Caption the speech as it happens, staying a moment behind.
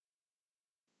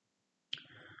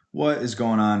What is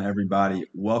going on, everybody?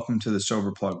 Welcome to the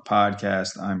Sober Plug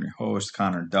podcast. I'm your host,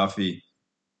 Connor Duffy.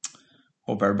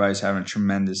 Hope everybody's having a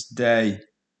tremendous day.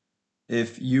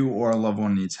 If you or a loved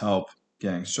one needs help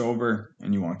getting sober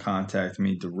and you want to contact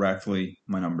me directly,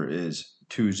 my number is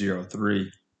 203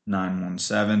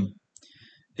 917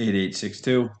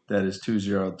 8862. That is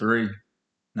 203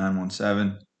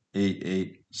 917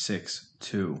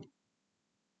 8862.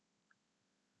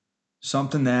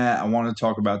 Something that I want to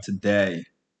talk about today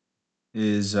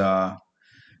is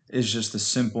just a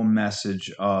simple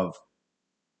message of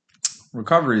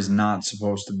recovery is not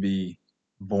supposed to be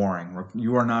boring.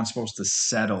 You are not supposed to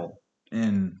settle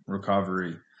in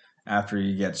recovery after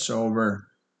you get sober.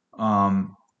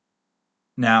 Um,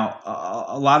 Now,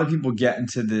 a lot of people get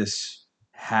into this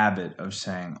habit of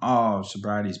saying, "Oh,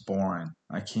 sobriety is boring.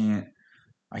 I can't,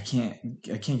 I can't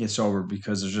get sober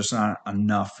because there's just not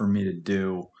enough for me to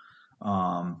do.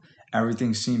 Um,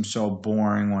 Everything seems so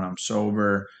boring when I'm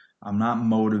sober. I'm not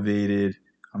motivated.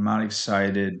 I'm not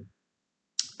excited."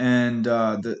 And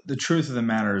the truth of the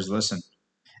matter is, listen,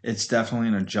 it's definitely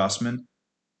an adjustment.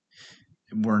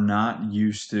 We're not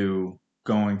used to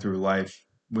going through life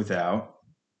without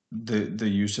the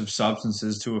use of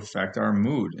substances to affect our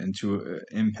mood and to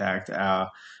impact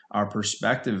our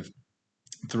perspective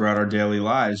throughout our daily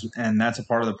lives. And that's a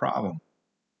part of the problem.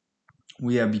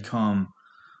 We have become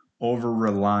over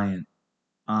reliant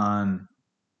on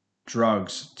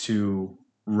drugs to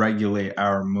regulate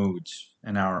our moods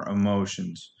and our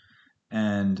emotions.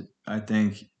 And I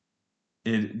think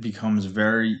it becomes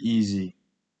very easy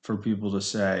for people to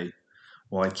say,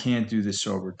 well, I can't do this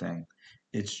sober thing.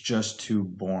 It's just too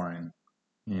boring.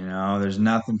 There's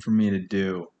nothing for me to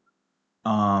do.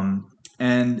 Um,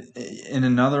 and in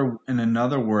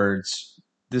another words,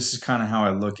 this is kind of how I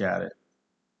look at it.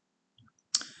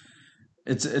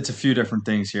 It's a few different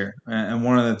things here. And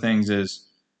one of the things is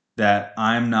that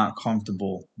I'm not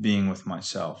comfortable being with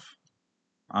myself.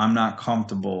 I'm not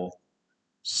comfortable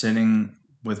sitting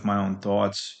with my own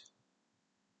thoughts.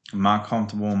 I'm not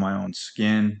comfortable in my own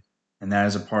skin. And that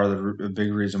is a part of the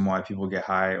big reason why people get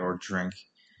high or drink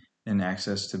in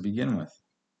excess to begin with.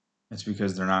 It's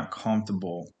because they're not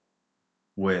comfortable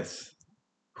with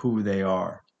who they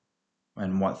are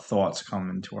and what thoughts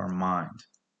come into our mind.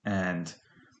 And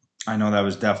I know that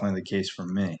was definitely the case for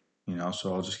me,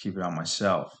 so I'll just keep it on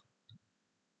myself.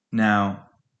 Now,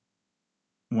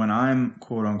 when I'm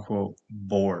quote unquote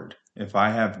bored, if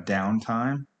I have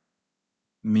downtime,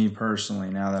 me personally,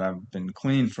 now that I've been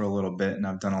clean for a little bit and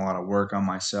I've done a lot of work on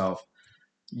myself,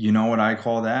 you know what I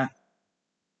call that?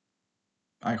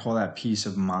 I call that peace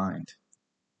of mind.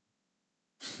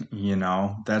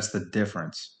 That's the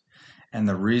difference. And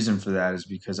the reason for that is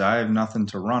because I have nothing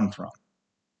to run from.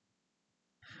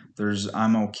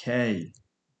 I'm okay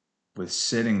with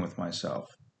sitting with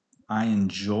myself. I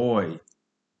enjoy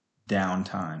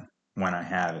downtime when I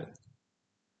have it.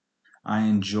 I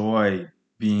enjoy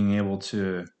being able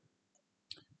to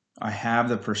I have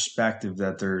the perspective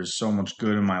that there's so much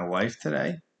good in my life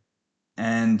today,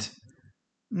 and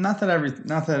not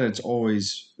that it's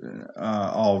always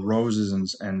all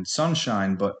roses and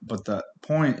sunshine, but the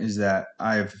point is that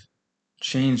I've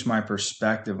changed my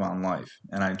perspective on life,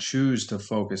 and I choose to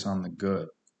focus on the good.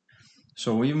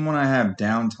 So even when I have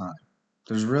downtime,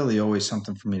 there's really always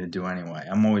something for me to do anyway.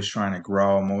 I'm always trying to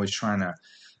grow. I'm always trying to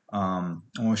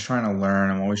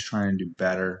learn. I'm always trying to do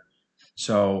better.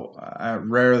 So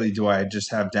rarely do I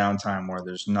just have downtime where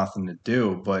there's nothing to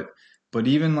do. But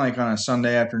even like on a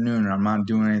Sunday afternoon, and I'm not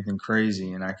doing anything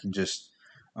crazy, and I can just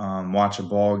watch a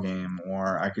ball game,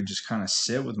 or I could just kind of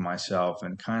sit with myself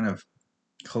and kind of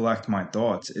collect my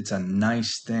thoughts. It's a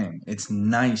nice thing. It's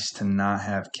nice to not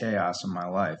have chaos in my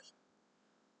life.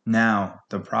 Now,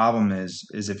 the problem is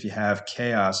if you have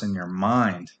chaos in your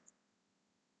mind,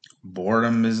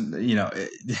 boredom is,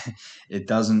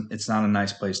 it's not a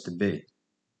nice place to be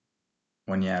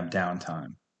when you have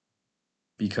downtime.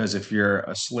 Because if you're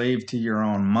a slave to your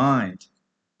own mind,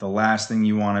 the last thing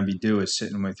you want to be do is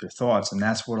sitting with your thoughts. And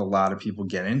that's what a lot of people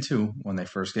get into when they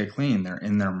first get clean. They're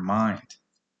in their mind.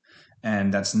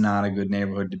 And that's not a good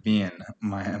neighborhood to be in.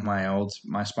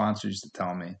 My sponsor used to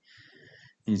tell me,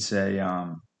 he'd say,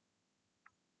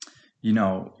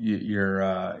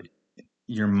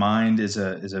 your mind is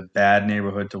a bad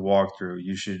neighborhood to walk through.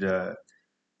 You should go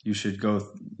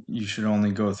you should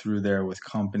only go through there with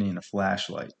company and a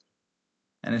flashlight.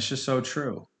 And it's just so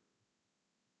true.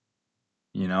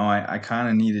 I kind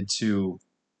of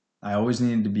I always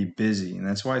needed to be busy. And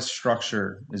that's why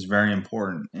structure is very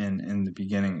important in the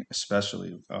beginning,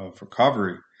 especially of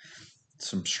recovery.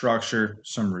 Some structure,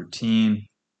 some routine,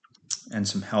 and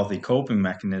some healthy coping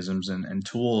mechanisms and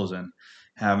tools and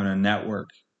having a network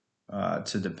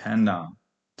to depend on,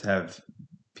 to have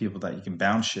people that you can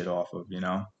bounce shit off of,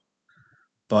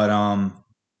 But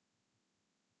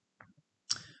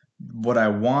what I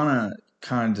want to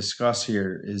kind of discuss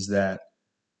here is that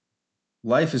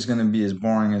life is going to be as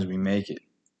boring as we make it.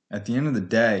 At the end of the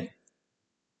day,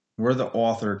 we're the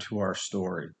author to our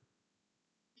story.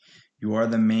 You are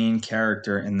the main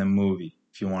character in the movie,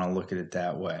 if you want to look at it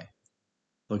that way.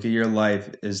 Look at your life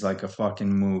as like a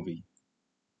fucking movie,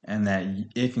 and that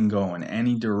it can go in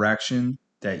any direction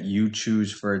that you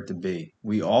choose for it to be.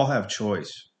 We all have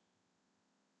choice.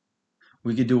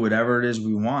 We could do whatever it is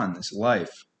we want in this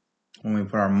life when we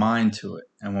put our mind to it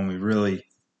and when we really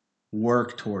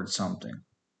work towards something.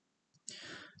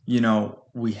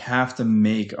 We have to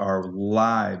make our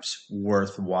lives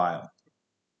worthwhile.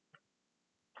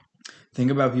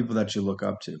 Think about people that you look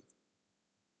up to,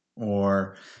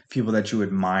 or people that you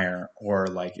admire, or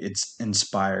like it's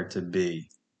inspired to be.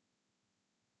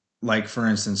 Like, for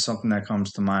instance, something that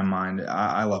comes to my mind,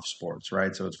 I love sports,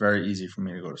 right? So it's very easy for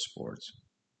me to go to sports.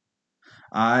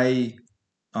 I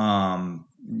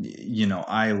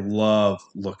I love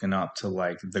looking up to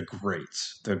like the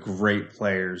greats, the great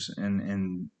players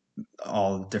in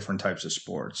all different types of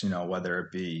sports, whether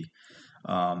it be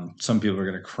some people are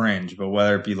going to cringe, but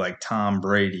whether it be like Tom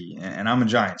Brady, and I'm a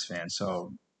Giants fan,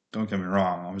 so don't get me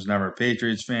wrong, I was never a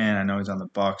Patriots fan. I know he's on the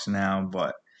Bucks now,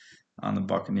 but on the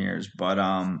Buccaneers, but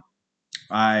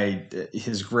I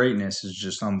his greatness is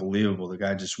just unbelievable. The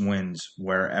guy just wins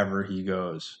wherever he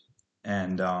goes,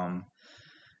 and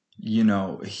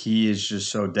he is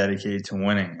just so dedicated to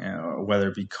winning. Whether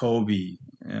it be Kobe,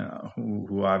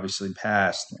 who obviously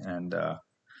passed, and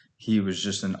he was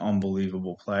just an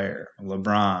unbelievable player.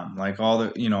 LeBron, like all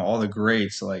the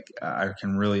greats, like I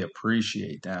can really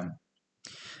appreciate them.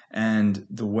 And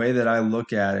the way that I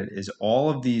look at it is all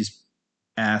of these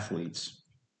athletes,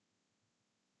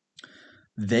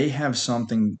 they have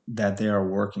something that they are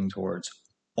working towards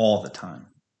all the time.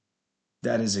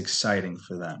 That is exciting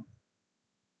for them.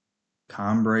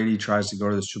 Tom Brady tries to go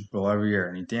to the Super Bowl every year,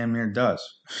 and he damn near does.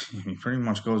 He pretty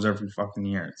much goes every fucking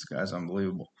year. This guy's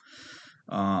unbelievable.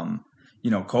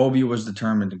 Kobe was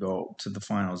determined to go to the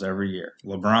finals every year.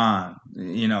 LeBron,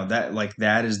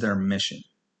 that is their mission.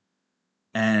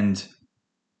 And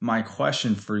my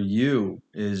question for you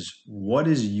is, what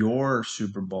is your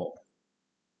Super Bowl?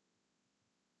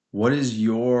 What is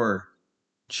your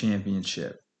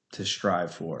championship to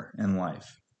strive for in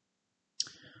life?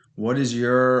 What is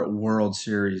your World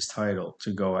Series title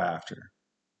to go after?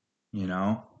 You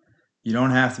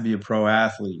don't have to be a pro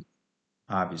athlete,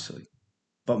 obviously.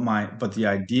 But the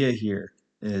idea here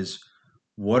is,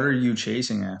 what are you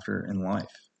chasing after in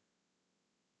life?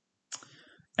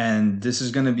 And this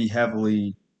is going to be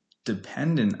heavily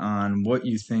dependent on what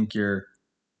you think your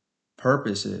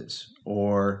purpose is,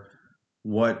 or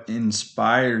what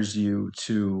inspires you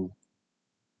to,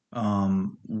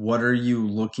 what are you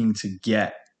looking to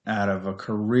get out of a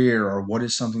career, or what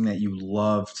is something that you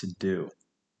love to do.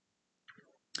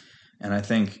 And I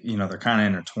think, they're kind of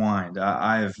intertwined.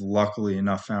 I've luckily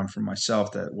enough found for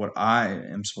myself that what I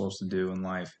am supposed to do in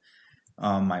life,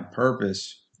 my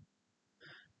purpose,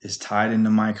 is tied into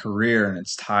my career, and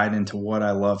it's tied into what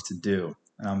I love to do.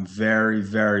 And I'm very,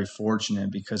 very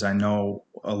fortunate because I know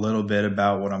a little bit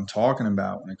about what I'm talking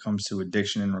about when it comes to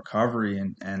addiction and recovery,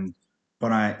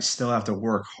 but I still have to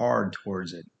work hard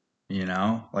towards it,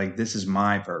 Like, this is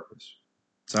my purpose.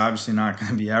 It's obviously not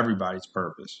going to be everybody's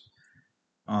purpose.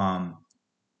 Um,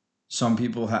 a lot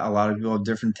of people have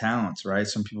different talents, right?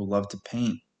 Some people love to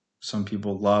paint. Some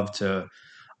people love to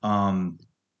um,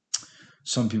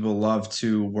 some people love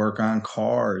to work on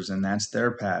cars, and that's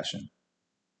their passion.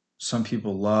 Some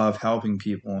people love helping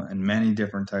people in many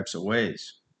different types of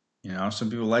ways. Some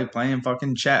people like playing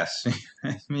fucking chess.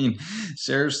 I mean,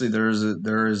 seriously, there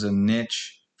is a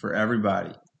niche for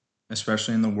everybody,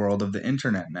 especially in the world of the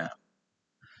internet now.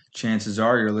 Chances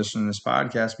are you're listening to this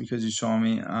podcast because you saw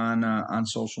me on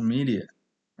social media,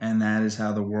 and that is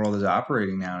how the world is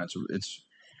operating now. It's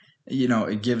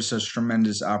it gives us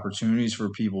tremendous opportunities for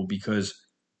people because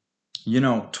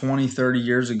 20, 30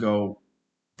 years ago,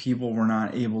 people were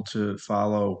not able to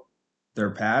follow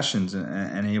their passions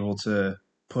and able to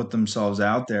put themselves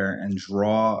out there and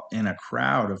draw in a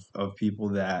crowd of people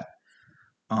that,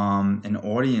 an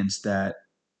audience that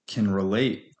can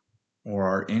relate or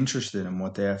are interested in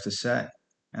what they have to say.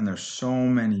 And there's so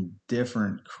many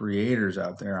different creators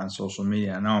out there on social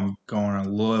media. I know I'm going a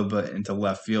little bit into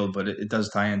left field, but it does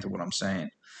tie into what I'm saying.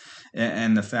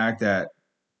 And the fact that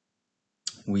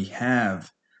we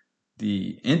have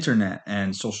the internet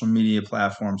and social media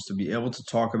platforms to be able to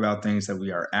talk about things that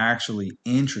we are actually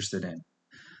interested in.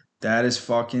 That is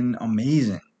fucking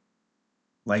amazing.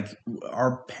 Like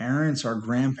our parents, our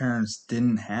grandparents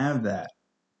didn't have that,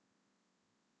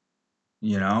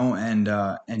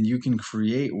 and you can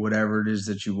create whatever it is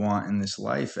that you want in this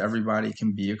life. Everybody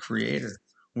can be a creator.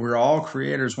 We're all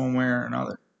creators one way or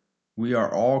another. We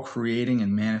are all creating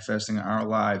and manifesting our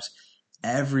lives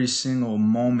every single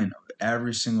moment of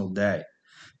every single day.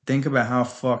 Think about how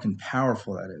fucking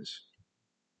powerful that is.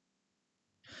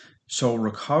 So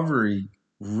recovery,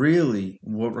 really,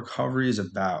 what recovery is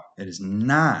about, it is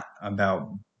not about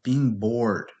being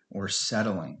bored or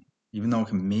settling, even though it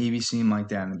can maybe seem like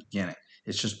that in the beginning.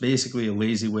 It's just basically a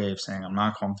lazy way of saying I'm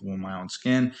not comfortable in my own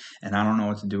skin and I don't know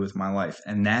what to do with my life.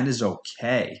 And that is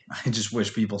okay. I just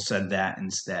wish people said that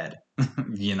instead,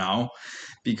 you know,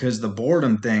 because the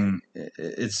boredom thing,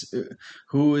 it's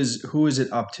who is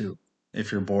it up to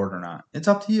if you're bored or not? It's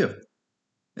up to you.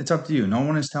 It's up to you. No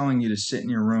one is telling you to sit in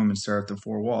your room and stare at the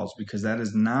four walls because that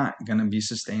is not going to be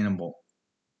sustainable.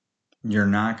 You're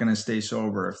not going to stay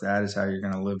sober if that is how you're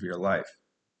going to live your life.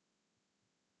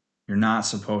 You're not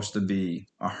supposed to be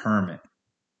a hermit.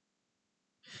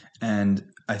 And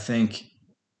I think,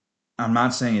 I'm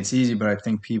not saying it's easy, but I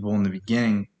think people in the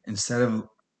beginning, instead of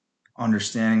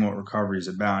understanding what recovery is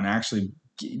about, and actually,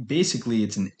 basically,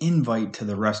 it's an invite to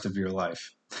the rest of your life.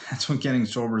 That's what getting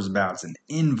sober is about. It's an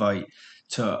invite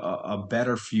to a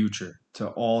better future, to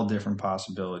all different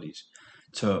possibilities,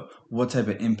 to what type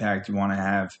of impact you want to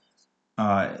have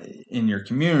in your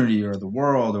community or the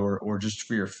world, or just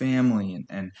for your family,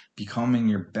 and becoming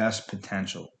your best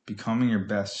potential, becoming your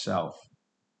best self.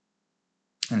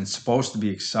 And it's supposed to be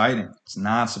exciting. It's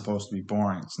not supposed to be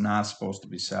boring. It's not supposed to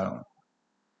be settling.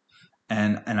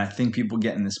 And I think people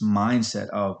get in this mindset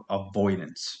of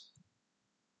avoidance.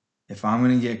 If I'm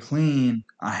going to get clean,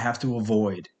 I have to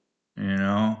avoid.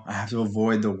 I have to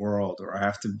avoid the world, or I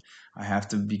have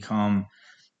to become,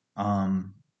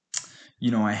 um,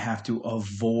 I have to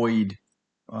avoid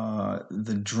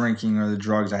the drinking or the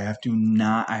drugs. I have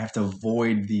to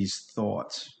avoid these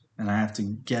thoughts, and I have to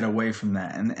get away from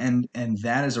that. And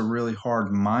that is a really hard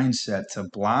mindset to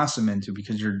blossom into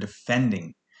because you're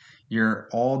defending. You're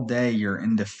all day, you're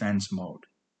in defense mode,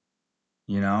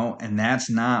 and that's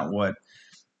not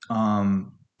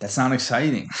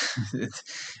exciting.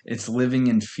 It's living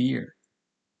in fear.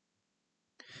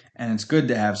 And it's good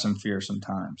to have some fear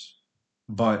sometimes.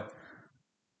 But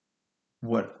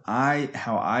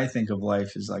how I think of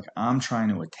life is like I'm trying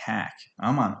to attack.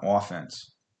 I'm on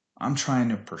offense. I'm trying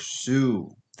to pursue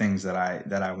things that I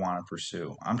want to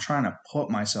pursue. I'm trying to put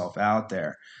myself out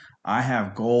there. I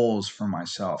have goals for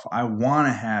myself. I want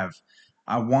to have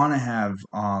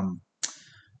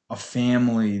a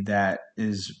family that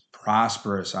is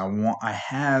prosperous. I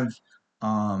have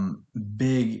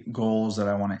big goals that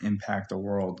I want to impact the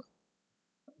world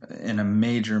in a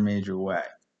major, major way.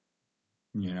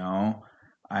 You know,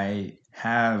 I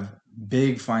have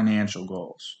big financial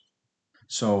goals.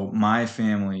 So my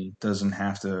family doesn't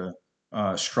have to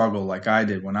struggle like I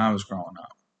did when I was growing up.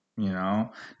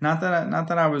 Not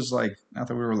that I was like, not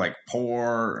that we were like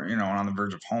poor, on the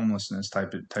verge of homelessness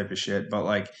type of shit, but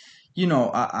like, we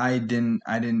didn't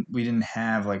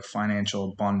have like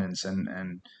financial abundance,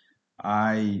 and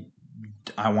I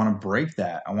I want to break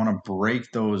that. I want to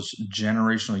break those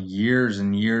generational years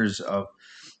and years of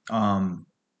um,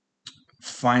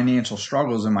 financial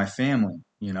struggles in my family.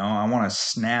 I want to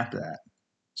snap that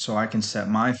so I can set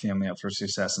my family up for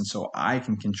success and so I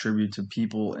can contribute to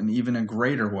people in even a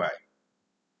greater way.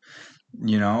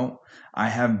 You know, I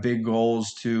have big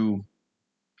goals to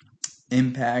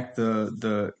impact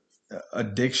the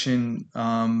addiction,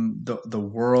 the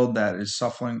world that is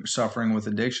suffering with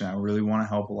addiction. I really want to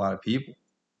help a lot of people,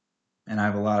 and I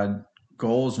have a lot of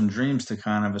goals and dreams to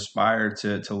kind of aspire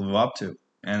to live up to,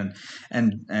 and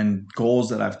goals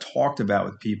that I've talked about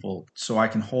with people so I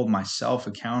can hold myself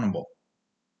accountable.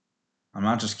 I'm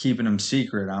not just keeping them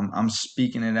secret. I'm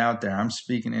speaking it out there. I'm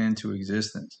speaking it into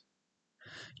existence.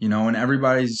 And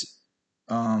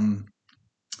um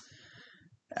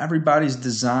everybody's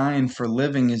design for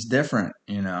living is different.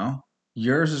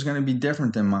 Yours is going to be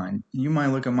different than mine. You might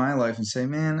look at my life and say,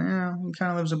 man, he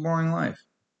kind of lives a boring life.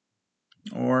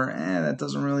 Or, that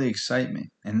doesn't really excite me.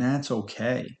 And that's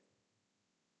okay.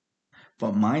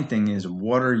 But my thing is,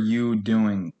 what are you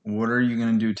doing? What are you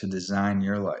going to do to design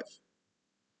your life?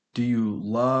 Do you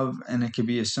love, and it could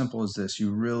be as simple as this,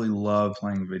 you really love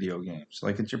playing video games,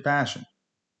 like it's your passion.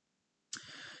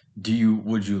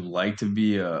 Would you like to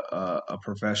be a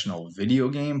professional video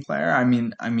game player?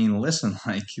 Listen,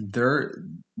 like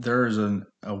there's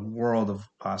a world of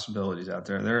possibilities out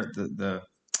there.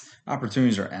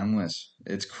 Opportunities are endless.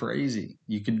 It's crazy.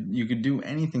 You could do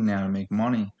anything now to make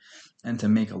money and to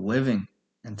make a living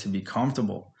and to be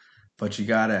comfortable, but you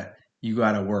gotta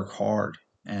work hard,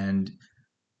 and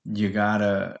you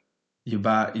gotta you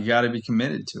gotta be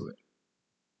committed to it.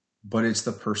 But it's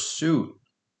the pursuit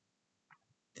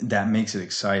that makes it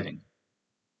exciting.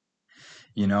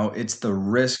 It's the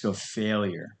risk of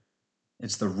failure.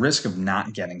 It's the risk of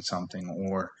not getting something,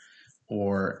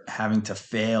 or having to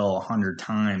fail 100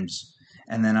 times,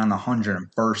 and then on the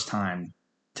 101st time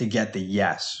to get the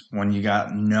yes when you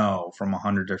got no from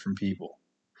 100 different people.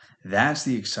 That's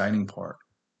the exciting part.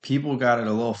 People got it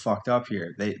a little fucked up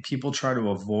here. People try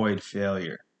to avoid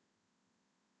failure,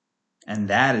 and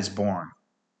that is boring.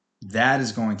 That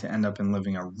is going to end up in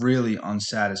living a really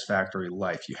unsatisfactory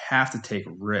life. You have to take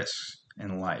risks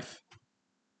in life,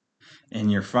 in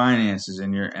your finances,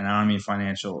 and I don't mean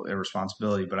financial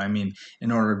irresponsibility, but I mean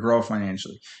in order to grow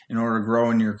financially, in order to grow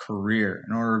in your career,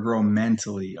 in order to grow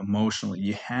mentally, emotionally,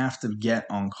 you have to get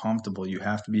uncomfortable. You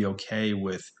have to be okay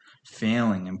with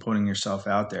failing and putting yourself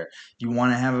out there. You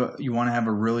want to have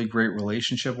a really great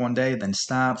relationship one day, then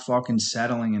stop fucking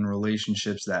settling in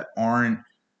relationships that aren't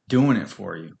doing it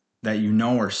for you, that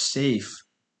are safe,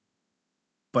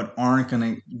 but aren't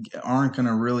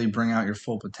gonna really bring out your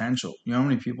full potential. You know how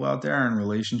many people out there are in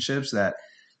relationships that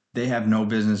they have no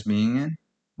business being in,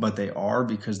 but they are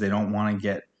because they don't want to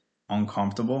get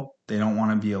uncomfortable. They don't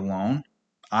want to be alone.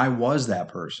 I was that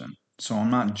person, so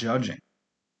I'm not judging.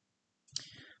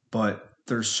 But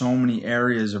there's so many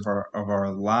areas of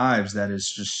our lives that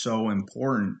is just so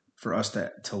important for us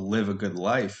to live a good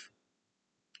life.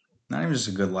 Not even just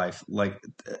a good life, like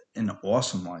an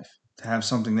awesome life, to have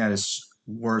something that is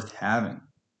worth having.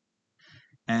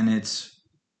 And it's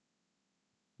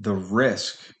the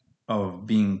risk of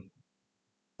being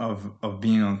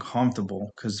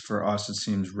uncomfortable, because for us it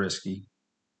seems risky,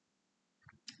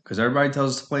 because everybody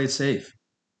tells us to play it safe.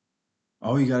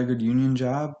 Oh, you got a good union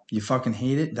job, you fucking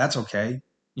hate it, that's okay.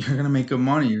 You're gonna make good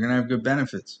money, you're gonna have good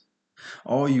benefits.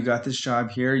 Oh, you got this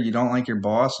job here, you don't like your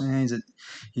boss, and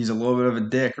he's a little bit of a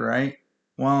dick, right?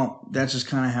 Well, that's just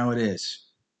kind of how it is.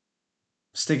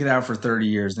 Stick it out for 30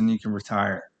 years, then you can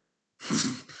retire.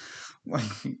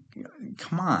 Like,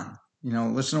 come on.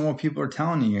 Listen to what people are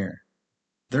telling you here.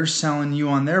 They're selling you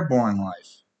on their boring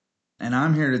life. And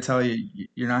I'm here to tell you,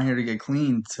 you're not here to get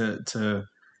clean to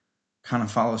kind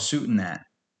of follow suit in that,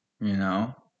 you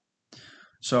know?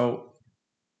 So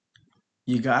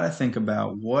you got to think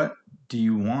about, what do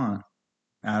you want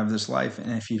out of this life?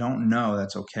 And if you don't know,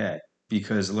 that's okay.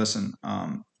 Because listen,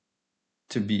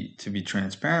 to be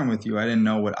transparent with you, I didn't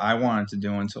know what I wanted to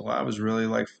do until I was really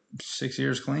like 6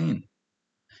 years clean.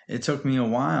 It took me a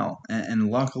while, and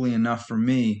luckily enough for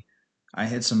me, I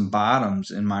hit some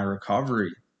bottoms in my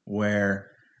recovery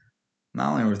where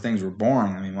not only were things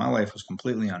boring, I mean, my life was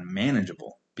completely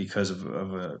unmanageable because of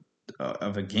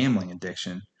a gambling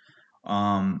addiction.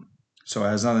 Um, so it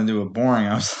has nothing to do with boring.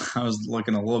 I was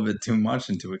looking a little bit too much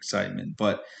into excitement,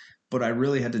 but I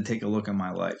really had to take a look at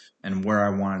my life and where I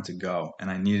wanted to go, and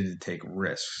I needed to take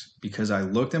risks because I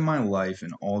looked at my life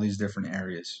in all these different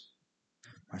areas.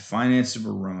 My finances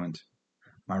were ruined.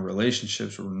 My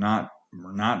relationships were not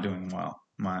doing well.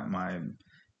 My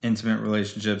intimate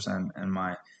relationships and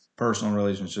my personal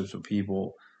relationships with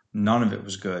people, none of it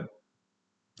was good.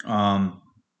 Um,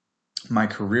 my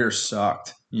career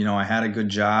sucked. I had a good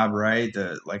job, right?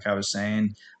 Like I was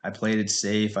saying, I played it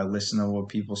safe. I listened to what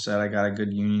people said. I got a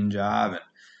good union job,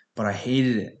 but I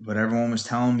hated it. But everyone was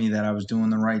telling me that I was doing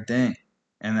the right thing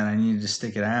and that I needed to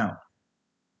stick it out.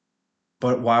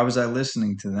 But why was I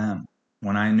listening to them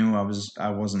when I knew I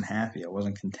wasn't happy? I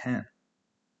wasn't content.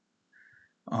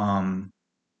 Um,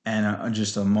 and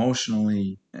just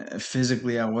emotionally,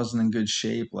 physically, I wasn't in good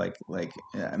shape. Like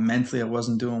mentally, I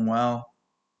wasn't doing well,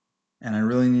 and I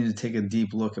really needed to take a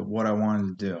deep look at what I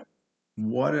wanted to do.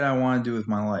 What did I want to do with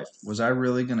my life? Was I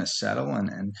really going to settle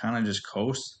and kind of just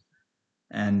coast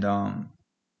and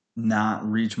not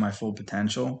reach my full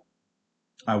potential?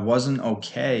 I wasn't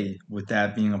okay with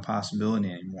that being a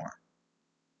possibility anymore.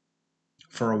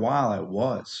 For a while, I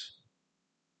was,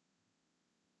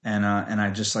 and I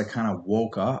just like kind of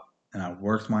woke up and I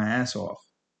worked my ass off.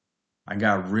 I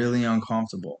got really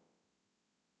uncomfortable,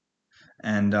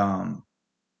 and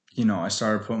I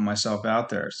started putting myself out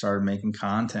there, started making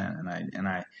content, and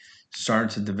I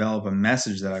started to develop a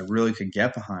message that I really could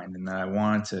get behind, and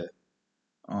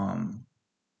um,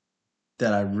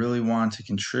 that I really wanted to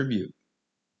contribute.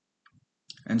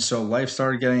 And so life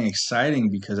started getting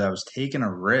exciting because I was taking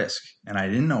a risk, and I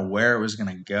didn't know where it was going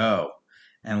to go.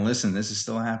 And listen, this is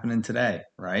still happening today,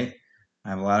 right? I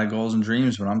have a lot of goals and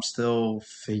dreams, but I'm still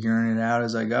figuring it out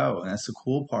as I go. And that's the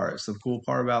cool part. It's the cool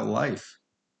part about life.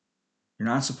 You're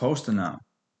not supposed to know.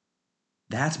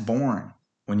 That's boring.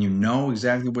 When you know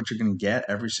exactly what you're going to get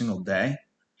every single day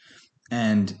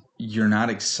and you're not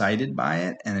excited by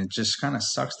it and it just kind of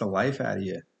sucks the life out of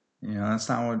you. You know, that's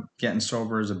not what getting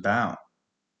sober is about.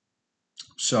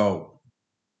 So,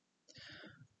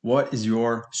 what is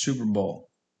your Super Bowl,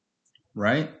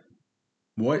 right?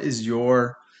 What is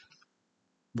your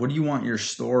what do you want your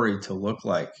story to look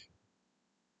like?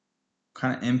 What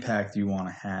kind of impact do you want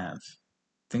to have?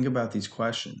 Think about these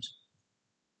questions.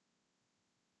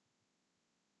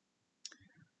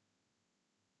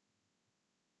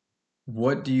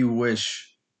 What do you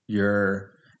wish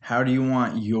your how do you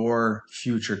want your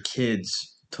future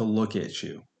kids to look at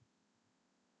you?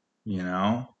 You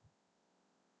know?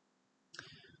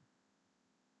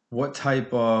 What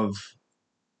type of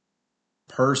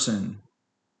person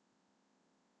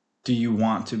do you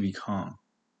want to become?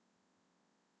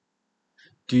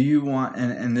 Do you want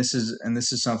and this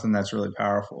is something that's really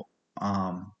powerful.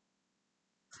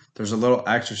 There's a little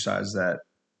exercise that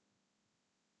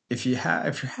if you're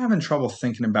having trouble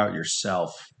thinking about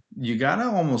yourself, you gotta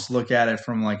almost look at it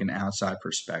from like an outside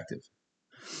perspective.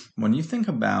 When you think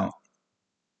about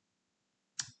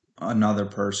another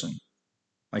person,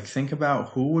 like think about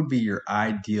who would be your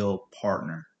ideal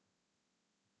partner.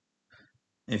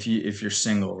 If you're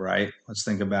single, right? Let's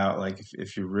think about like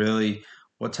if you really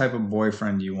what type of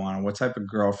boyfriend do you want? What type of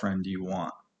girlfriend do you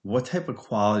want? What type of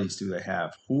qualities do they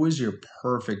have? Who is your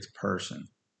perfect person?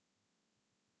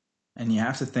 And you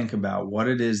have to think about what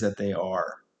it is that they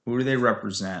are. Who do they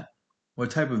represent?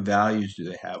 What type of values do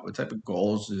they have? What type of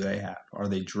goals do they have? Are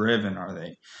they driven? Are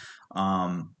they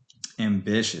um,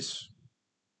 ambitious?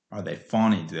 Are they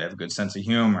funny? Do they have a good sense of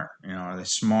humor? You know, are they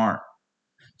smart?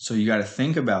 So you got to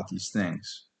think about these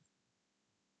things.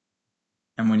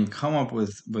 And when you come up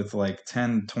with like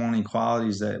 10, 20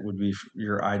 qualities that would be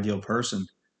your ideal person,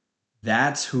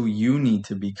 that's who you need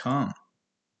to become.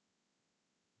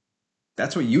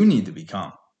 That's what you need to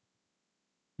become.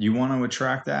 You want to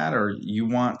attract that, or you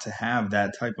want to have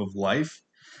that type of life,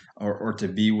 or to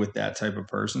be with that type of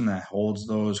person that holds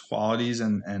those qualities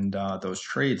and those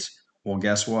traits. Well,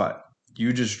 guess what?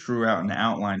 You just drew out an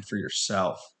outline for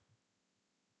yourself,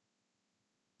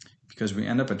 because we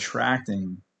end up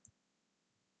attracting.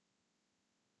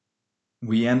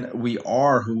 We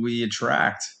are who we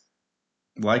attract.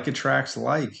 Like attracts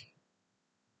like.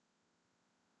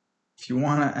 If you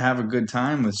want to have a good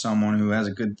time with someone who has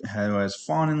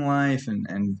fun in life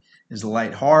and is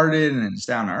lighthearted and is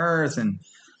down to earth and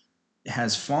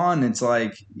has fun, it's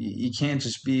like you can't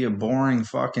just be a boring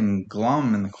fucking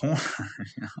glum in the corner,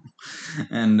 you know,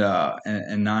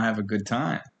 and not have a good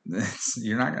time.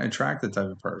 You're not going to attract the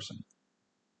type of person.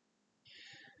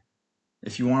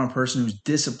 If you want a person who's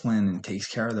disciplined and takes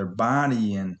care of their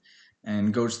body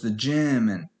and goes to the gym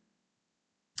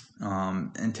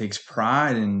and takes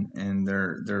pride in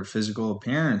their physical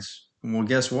appearance, well,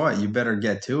 guess what? You better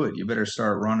get to it. You better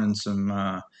start running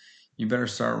some. You better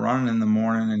start running in the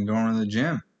morning and going to the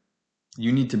gym.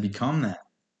 You need to become that.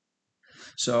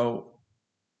 So,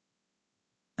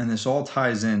 and this all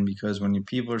ties in because when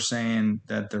people are saying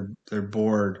that they're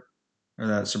bored or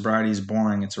that sobriety is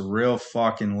boring, it's a real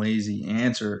fucking lazy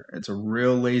answer. It's a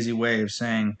real lazy way of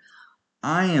saying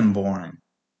I am boring.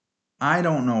 I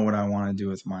don't know what I want to do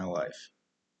with my life.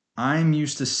 I'm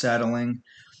used to settling.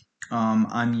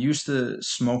 I'm used to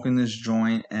smoking this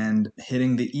joint and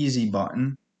hitting the easy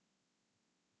button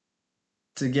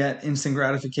to get instant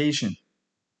gratification.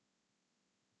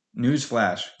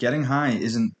 Newsflash, getting high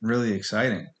isn't really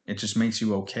exciting. It just makes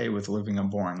you okay with living a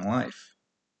boring life.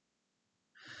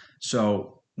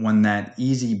 So when that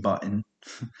easy button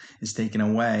is taken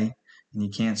away and you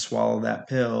can't swallow that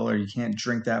pill or you can't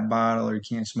drink that bottle or you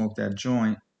can't smoke that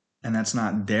joint and that's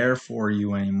not there for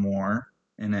you anymore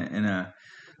in a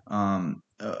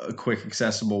quick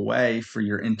accessible way for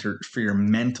for your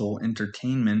mental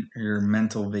entertainment or your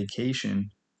mental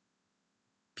vacation,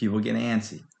 people get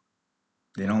antsy.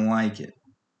 They don't like it.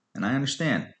 And I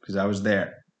understand because I was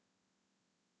there.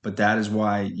 But that is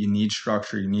why you need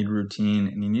structure, you need routine,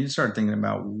 and you need to start thinking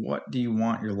about what do you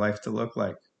want your life to look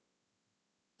like?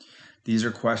 These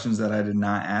are questions that I did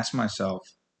not ask myself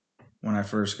when I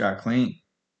first got clean.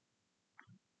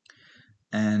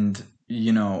 And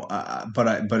you know,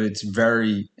 but it's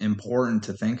very important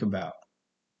to think about.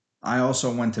 I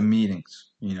also went to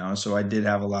meetings, you know, so I did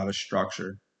have a lot of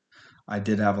structure. I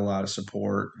did have a lot of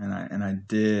support, and I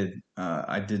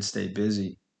did stay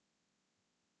busy.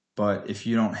 But if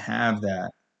you don't have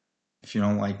that, if you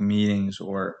don't like meetings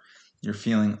or you're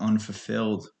feeling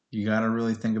unfulfilled, You got to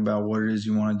really think about what it is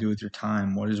you want to do with your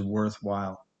time, what is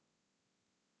worthwhile.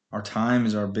 Our time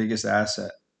is our biggest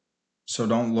asset. So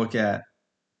don't look at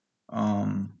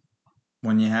um,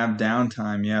 when you have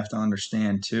downtime, you have to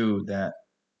understand too that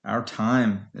our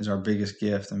time is our biggest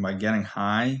gift. And by getting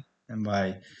high and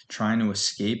by trying to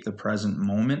escape the present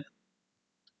moment,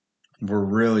 we're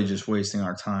really just wasting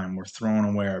our time. We're throwing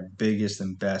away our biggest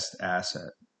and best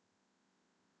asset.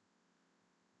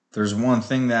 There's one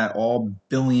thing that all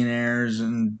billionaires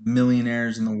and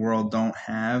millionaires in the world don't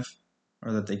have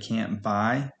or that they can't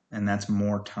buy, and that's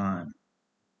more time.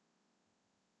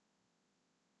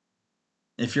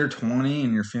 If you're 20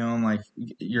 and you're feeling like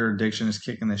your addiction is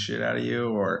kicking the shit out of you,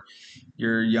 or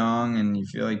you're young and you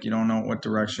feel like you don't know what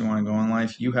direction you want to go in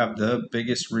life, you have the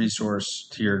biggest resource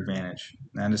to your advantage.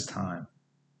 That is time.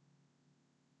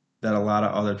 That a lot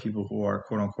of other people who are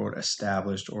quote unquote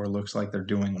established or looks like they're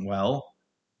doing well,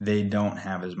 they don't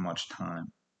have as much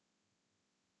time.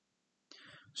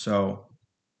 So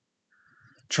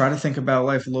try to think about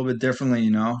life a little bit differently,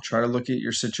 try to look at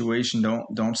your situation.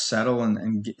 Don't settle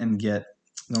and get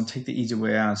don't take the easy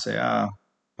way out and say,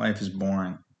 life is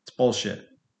boring. It's bullshit.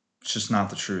 It's just not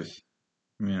the truth.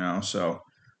 So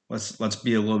let's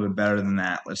be a little bit better than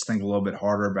that. Let's think a little bit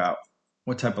harder about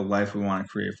what type of life we want to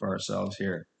create for ourselves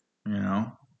here. you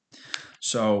know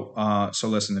so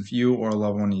listen, if you or a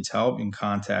loved one needs help, you can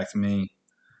contact me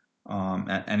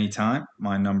at any time.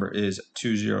 My number is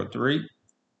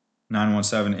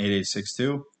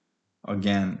 203-917-8862.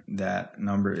 Again, that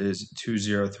number is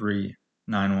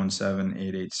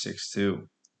 203-917-8862.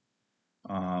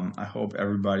 I hope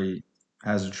everybody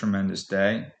has a tremendous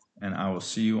day, and I will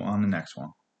see you on the next one.